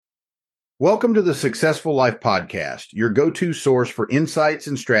Welcome to the Successful Life Podcast, your go-to source for insights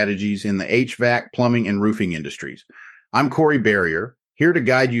and strategies in the HVAC, plumbing, and roofing industries. I'm Corey Barrier, here to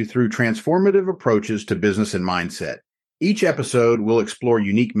guide you through transformative approaches to business and mindset. Each episode will explore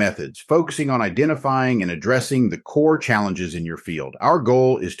unique methods, focusing on identifying and addressing the core challenges in your field. Our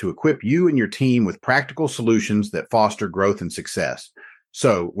goal is to equip you and your team with practical solutions that foster growth and success.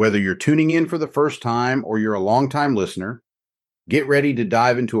 So, whether you're tuning in for the first time or you're a longtime listener, get ready to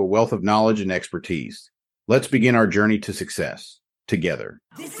dive into a wealth of knowledge and expertise. Let's begin our journey to success together.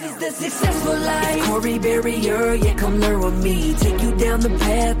 This is the Successful Life. Corey Barrier, yeah, come learn with me. Take you down the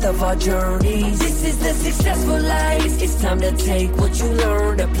path of our journeys. This is the Successful Life. It's time to take what you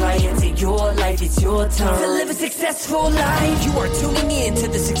learned, apply it to your life. It's your turn to live a successful life. You are tuning in to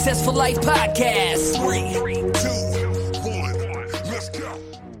the Successful Life Podcast. 3, 2, 1, let's go.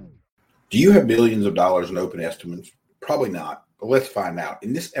 Do you have billions of dollars in open estimates? Probably not, but let's find out.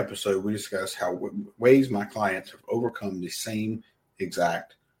 In this episode, we discuss ways my clients have overcome the same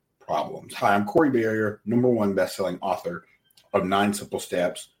exact problems. Hi, I'm Corey Barrier, #1 best-selling author of 9 Simple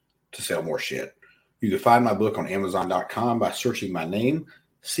Steps to Sell More Shit. You can find my book on Amazon.com by searching my name,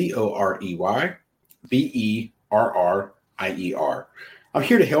 CoreyBerrier. I'm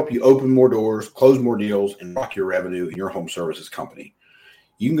here to help you open more doors, close more deals, and rock your revenue in your home services company.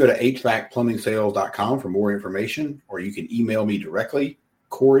 You can go to hvacplumbing.com for more information, or you can email me directly,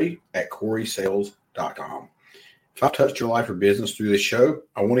 Corey@CoreySales.com. If I've touched your life or business through this show,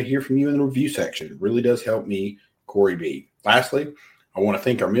 I want to hear from you in the review section. It really does help me, Corey B. Lastly, I want to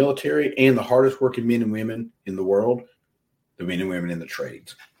thank our military and the hardest working men and women in the world, the men and women in the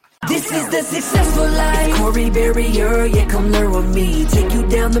trades. This is the Successful Life. Corey Barrier, yeah, come learn with me. Take you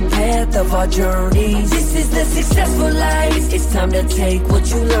down the path of our journeys. This is the Successful Life. It's time to take what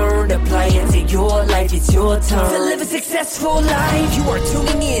you learned, apply it to your life. It's your turn to live a successful life. You are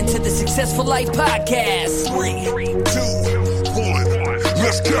tuning in to the Successful Life Podcast. 3, 2, 1,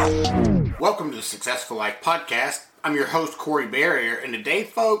 let's go. Welcome to the Successful Life Podcast. I'm your host, Corey Barrier, and today,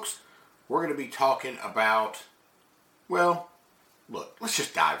 folks, we're going to be talking about, look, let's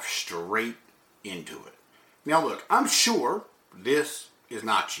just dive straight into it. Now, look, I'm sure this is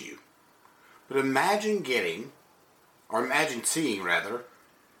not you, but imagine seeing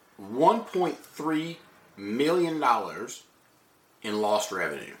 $1.3 million in lost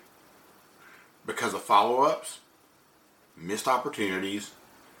revenue because of follow-ups, missed opportunities,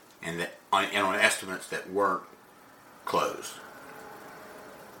 and on estimates that weren't closed.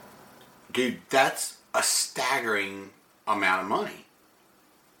 Dude, that's a staggering amount of money.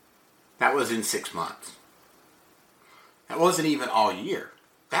 That was in 6 months. That wasn't even all year.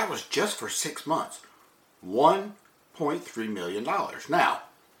 That was just for 6 months. $1.3 million. Now,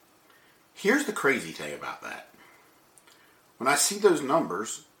 here's the crazy thing about that. When I see those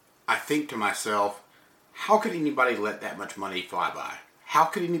numbers, I think to myself, how could anybody let that much money fly by? How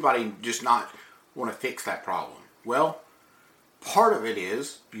could anybody just not want to fix that problem? Well, part of it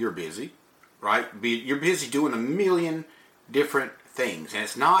is you're busy, right? You're busy doing a million different things. And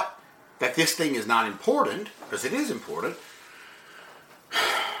it's not that this thing is not important, because it is important.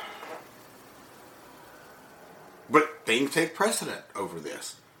 But things take precedent over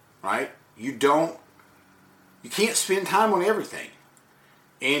this, right? You can't spend time on everything.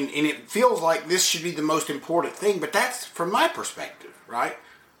 And it feels like this should be the most important thing, but that's from my perspective, right?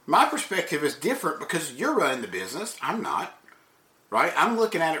 My perspective is different because you're running the business. I'm not, right? I'm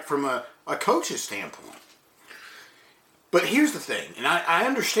looking at it from a coach's standpoint. But here's the thing, and I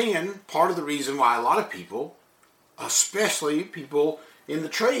understand part of the reason why a lot of people, especially people in the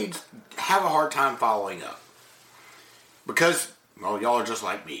trades, have a hard time following up. Because, y'all are just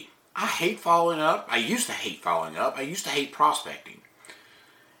like me. I hate following up. I used to hate following up. I used to hate prospecting.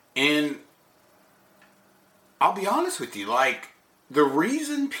 And I'll be honest with you, the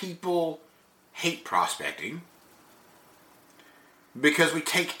reason people hate prospecting, because we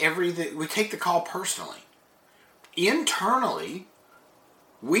take the call personally. Internally,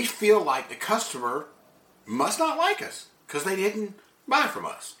 we feel like the customer must not like us because they didn't buy from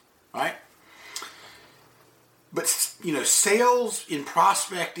us, right? But, sales in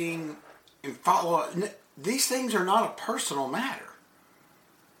prospecting and follow-up, these things are not a personal matter.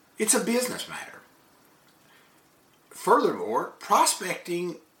 It's a business matter. Furthermore,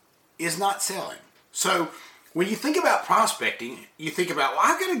 prospecting is not selling. So, when you think about prospecting, you think about,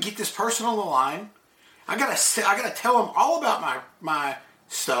 I've got to get this person on the line. I gotta tell them all about my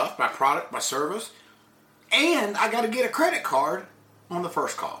stuff, my product, my service, and I gotta get a credit card on the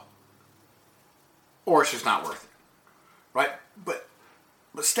first call, or it's just not worth it, right? But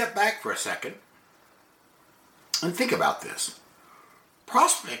step back for a second and think about this.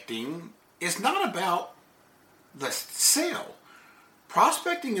 Prospecting is not about the sale.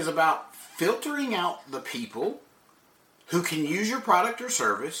 Prospecting is about filtering out the people who can use your product or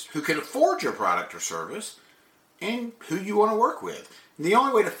service, who can afford your product or service, and who you want to work with. And the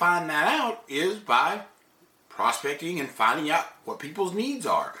only way to find that out is by prospecting and finding out what people's needs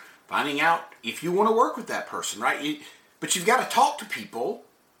are. Finding out if you want to work with that person, right? But you've got to talk to people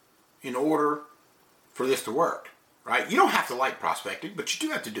in order for this to work, right? You don't have to like prospecting, but you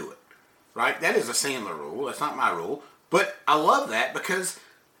do have to do it, right? That is a Sandler rule. That's not my rule. But I love that because,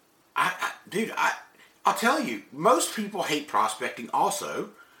 I'll tell you, most people hate prospecting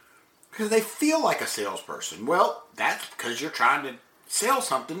also because they feel like a salesperson. Well, that's because you're trying to sell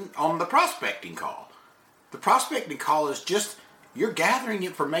something on the prospecting call. The prospecting call is just, you're gathering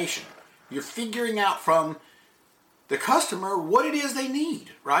information. You're figuring out from the customer what it is they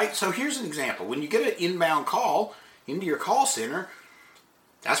need, right? So here's an example. When you get an inbound call into your call center,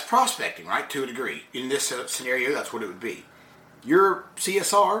 that's prospecting, right, to a degree. In this scenario, that's what it would be. Your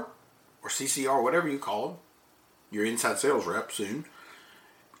CSR, or CCR, whatever you call them, your inside sales rep soon,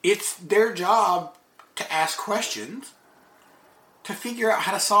 it's their job to ask questions to figure out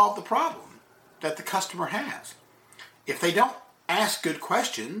how to solve the problem that the customer has. If they don't ask good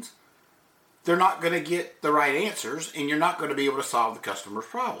questions, they're not going to get the right answers, and you're not going to be able to solve the customer's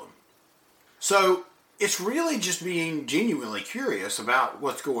problem. So it's really just being genuinely curious about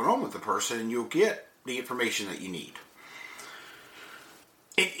what's going on with the person, and you'll get the information that you need.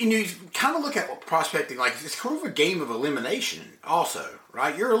 And you kind of look at prospecting like it's kind of a game of elimination also,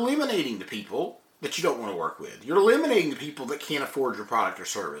 right? You're eliminating the people that you don't want to work with. You're eliminating the people that can't afford your product or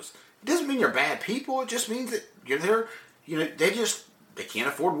service. It doesn't mean they're bad people. It just means that you're there, they can't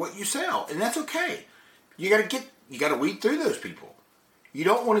afford what you sell, and that's okay. You got to weed through those people. You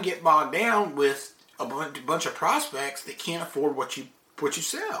don't want to get bogged down with a bunch of prospects that can't afford what you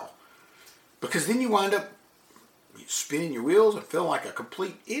sell, because then you wind up spinning your wheels and feeling like a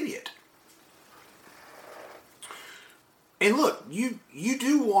complete idiot. And look, you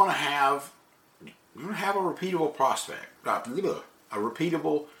do want to have a repeatable prospect, a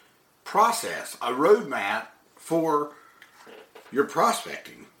repeatable process, a roadmap for your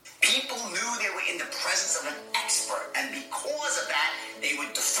prospecting. People knew they were in the presence of an expert, and because of that, they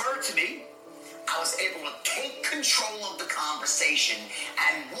would defer to me. I was able to take control of the conversation,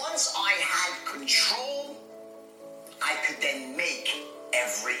 and once I had control, I could then make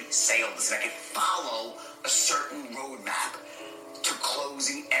every sale decision. I could follow a certain roadmap to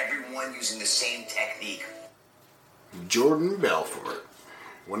closing everyone using the same technique. Jordan Belfort,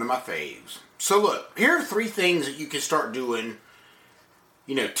 one of my faves. So look, here are 3 things that you can start doing,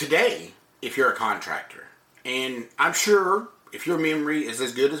 today if you're a contractor. And I'm sure if your memory is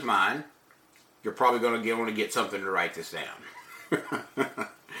as good as mine, you're probably going to want to get something to write this down.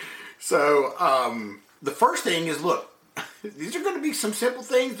 So the first thing is, look, these are going to be some simple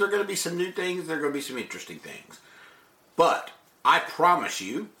things. There are going to be some new things. There are going to be some interesting things. But I promise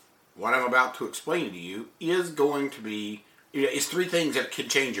you, what I'm about to explain to you is going to be, it's 3 things that can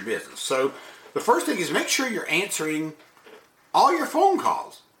change your business. So the first thing is make sure you're answering all your phone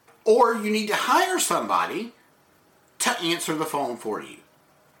calls, or you need to hire somebody to answer the phone for you.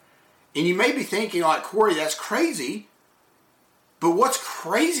 And you may be thinking like, Corey, that's crazy. But what's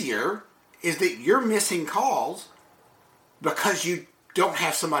crazier is that you're missing calls because you don't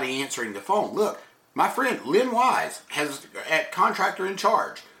have somebody answering the phone. Look, my friend Lynn Wise has at Contractor in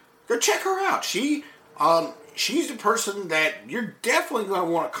Charge. Go check her out. She's the person that you're definitely going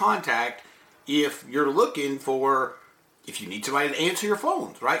to want to contact if you're looking for, if you need somebody to answer your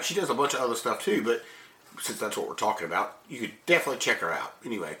phones, right? She does a bunch of other stuff too, but since that's what we're talking about, you could definitely check her out.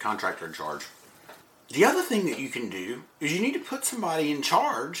 Anyway, Contractor in Charge. The other thing that you can do is you need to put somebody in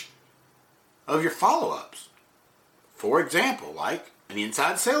charge of your follow-ups. For example, like an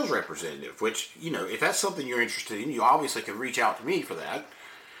inside sales representative, which, if that's something you're interested in, you obviously can reach out to me for that.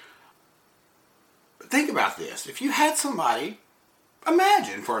 But think about this. If you had somebody,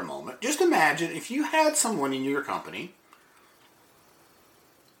 imagine for a moment, just imagine if you had someone in your company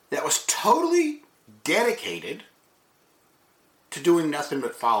that was totally dedicated to doing nothing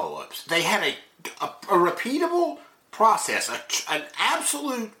but follow-ups. They had a repeatable process, an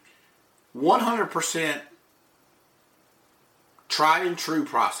absolute 100% tried and true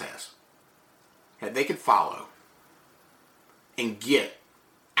process that they could follow and get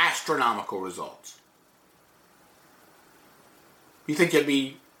astronomical results. You think that'd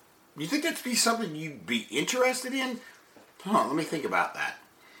be something you'd be interested in? Let me think about that.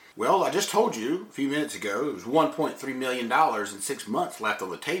 Well, I just told you a few minutes ago, it was $1.3 million in 6 months left on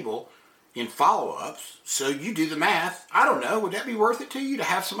the table in follow-ups. So you do the math. I don't know. Would that be worth it to you to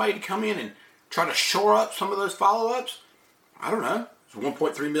have somebody to come in and try to shore up some of those follow-ups? I don't know. Is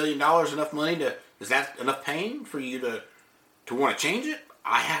 $1.3 million enough money is that enough pain for you to want to change it?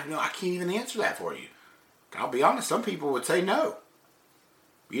 I can't even answer that for you. I'll be honest, some people would say no.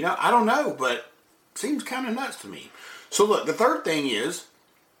 I don't know, but it seems kind of nuts to me. So look, the third thing is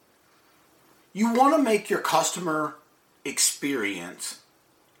you want to make your customer experience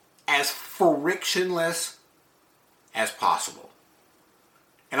as frictionless as possible.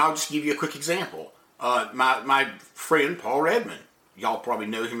 And I'll just give you a quick example. My friend, Paul Redmond, y'all probably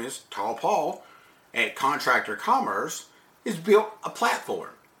know him as Tall Paul, at Contractor Commerce, has built a platform,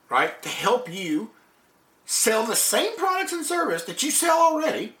 right, to help you sell the same products and service that you sell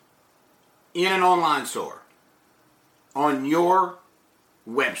already in an online store on your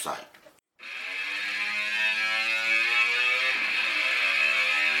website.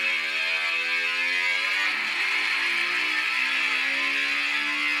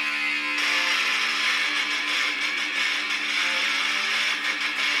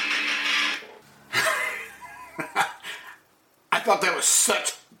 I thought that was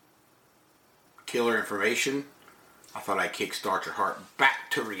such killer information. I thought I'd kickstart your heart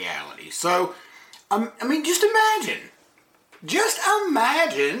back to reality. So, just imagine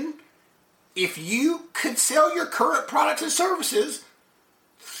if you could sell your current products and services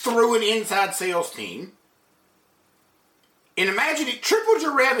through an inside sales team, and imagine it tripled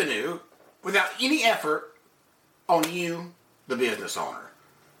your revenue without any effort on you, the business owner.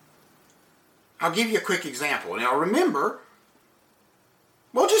 I'll give you a quick example. Now remember,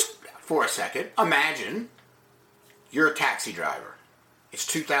 just for a second, imagine you're a taxi driver. It's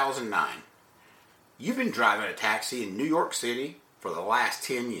 2009. You've been driving a taxi in New York City for the last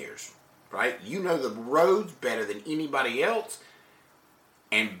 10 years, right? You know the roads better than anybody else.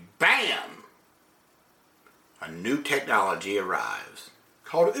 And bam! A new technology arrives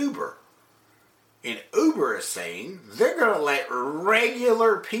called Uber. And Uber is saying they're going to let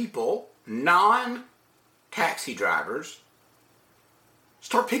regular people, non-taxi drivers,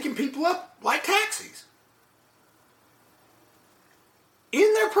 start picking people up like taxis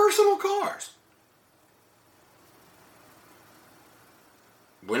in their personal cars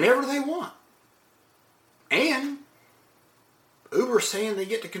whenever they want. And Uber's saying they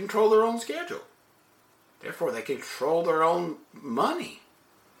get to control their own schedule. Therefore, they control their own money.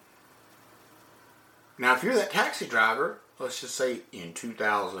 Now, if you're that taxi driver, let's just say in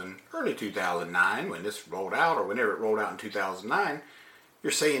early 2009, when this rolled out, or whenever it rolled out in 2009,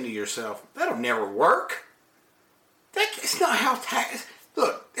 you're saying to yourself, that'll never work. That's not how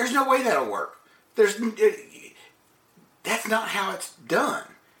look, there's no way that'll work. That's not how it's done.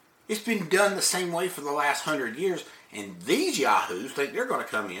 It's been done the same way for the last 100 years, and these yahoos think they're going to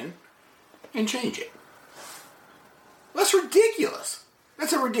come in and change it. That's ridiculous.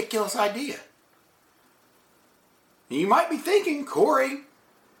 That's a ridiculous idea. And you might be thinking, Corey,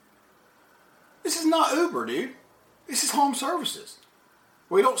 this is not Uber, dude. This is home services.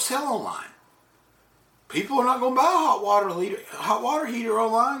 We don't sell online. People are not going to buy a hot water heater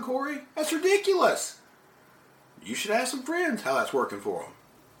online, Corey. That's ridiculous. You should ask some friends how that's working for them.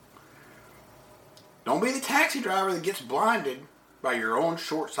 Don't be the taxi driver that gets blinded by your own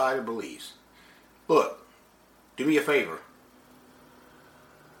short-sighted beliefs. Look, do me a favor.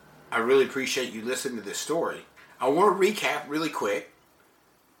 I really appreciate you listening to this story. I want to recap really quick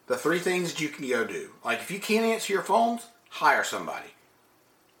the 3 things that you can go do. Like, if you can't answer your phones, hire somebody.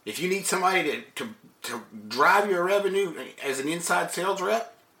 If you need somebody to drive your revenue as an inside sales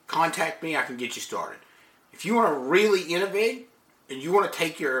rep, contact me. I can get you started. If you want to really innovate and you want to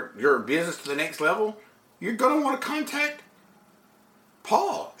take your business to the next level, you're going to want to contact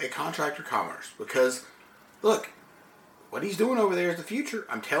Paul at Contractor Commerce, because, look, what he's doing over there is the future.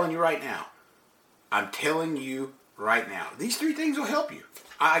 I'm telling you right now. These 3 things will help you.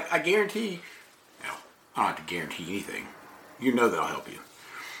 I guarantee. Now, I don't have to guarantee anything. You know they'll help you.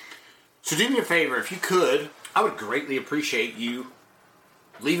 So do me a favor, if you could, I would greatly appreciate you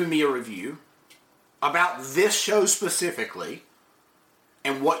leaving me a review about this show specifically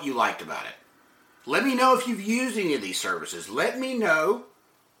and what you liked about it. Let me know if you've used any of these services. Let me know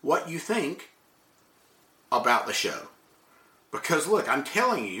what you think about the show. Because look, I'm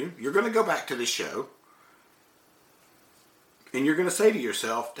telling you, you're going to go back to this show and you're going to say to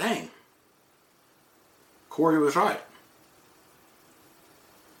yourself, dang, Corey was right.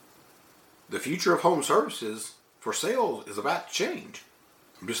 The future of home services for sales is about to change.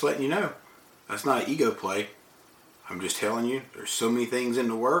 I'm just letting you know. That's not an ego play. I'm just telling you, there's so many things in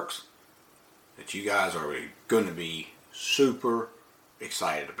the works that you guys are going to be super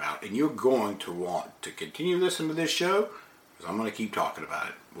excited about, and you're going to want to continue listening to this show because I'm going to keep talking about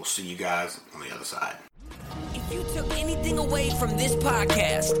it. We'll see you guys on the other side. If you took anything away from this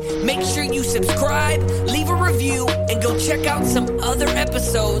podcast, make sure you subscribe, leave a review, and go check out some other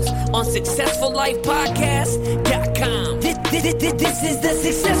episodes on SuccessfulLifePodcast.com. This is the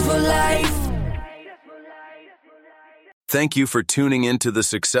Successful Life. Thank you for tuning into the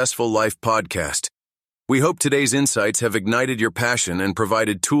Successful Life Podcast. We hope today's insights have ignited your passion and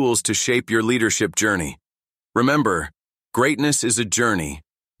provided tools to shape your leadership journey. Remember, greatness is a journey,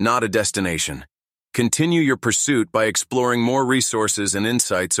 not a destination. Continue your pursuit by exploring more resources and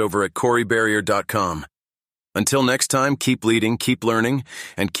insights over at CoreyBarrier.com. Until next time, keep leading, keep learning,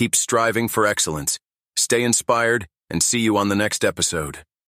 and keep striving for excellence. Stay inspired, and see you on the next episode.